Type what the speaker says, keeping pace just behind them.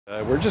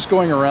We're just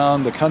going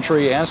around the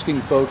country asking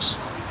folks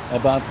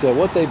about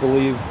what they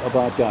believe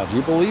about God. Do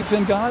you believe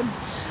in God?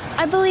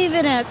 I believe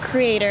in a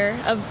creator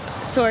of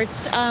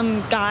sorts.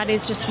 God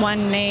is just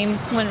one name,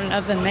 one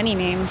of the many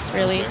names,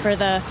 really, for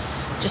the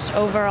just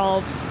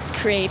overall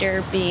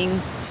creator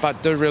being.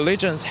 But the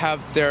religions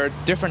have their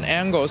different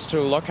angles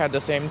to look at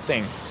the same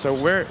thing. So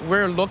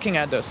we're looking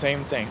at the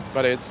same thing,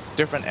 but it's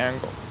different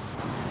angle.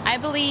 I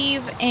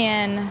believe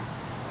in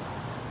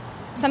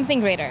something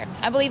greater.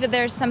 I believe that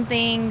there's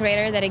something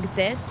greater that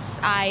exists.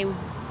 I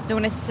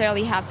don't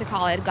necessarily have to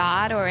call it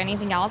God or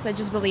anything else. I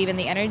just believe in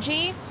the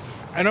energy.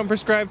 I don't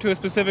prescribe to a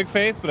specific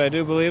faith, but I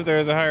do believe there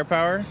is a higher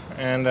power,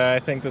 and I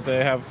think that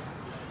they have,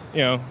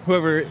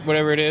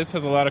 whatever it is,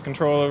 has a lot of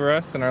control over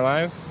us and our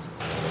lives.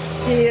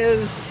 He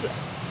is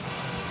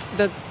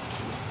the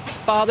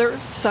Father,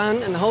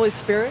 Son, and the Holy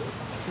Spirit,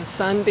 the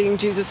Son being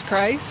Jesus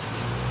Christ,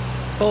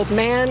 both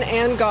man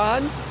and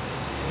God.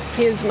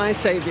 He is my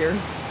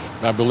Savior.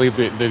 I believe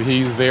that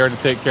He's there to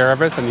take care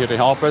of us and here to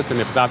help us, and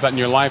if not that in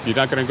your life, you're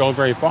not going to go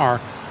very far.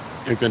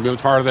 It's going to be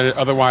much harder than it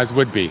otherwise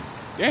would be.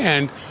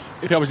 And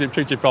it helps you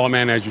treat your fellow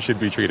man as you should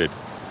be treated,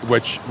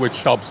 which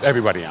helps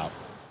everybody out.